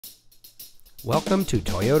Welcome to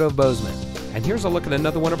Toyota of Bozeman, and here's a look at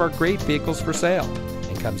another one of our great vehicles for sale,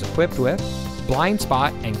 and comes equipped with blind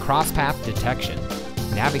spot and cross path detection,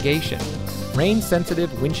 navigation,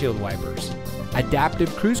 rain-sensitive windshield wipers,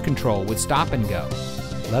 adaptive cruise control with stop and go,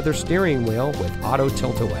 leather steering wheel with auto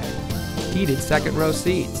tilt-away, heated second row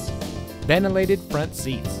seats, ventilated front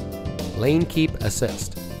seats, lane keep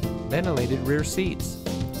assist, ventilated rear seats,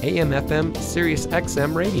 AM/FM Sirius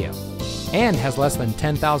XM radio, and has less than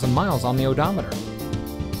 10,000 miles on the odometer.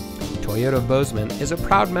 Toyota of Bozeman is a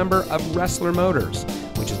proud member of Wrestler Motors,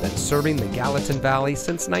 which has been serving the Gallatin Valley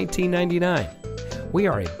since 1999. We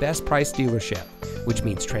are a best price dealership, which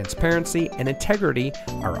means transparency and integrity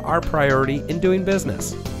are our priority in doing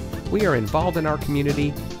business. We are involved in our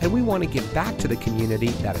community, and we want to give back to the community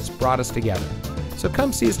that has brought us together. So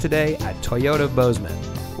come see us today at Toyota of Bozeman,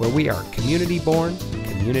 where we are community born,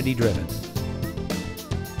 community driven.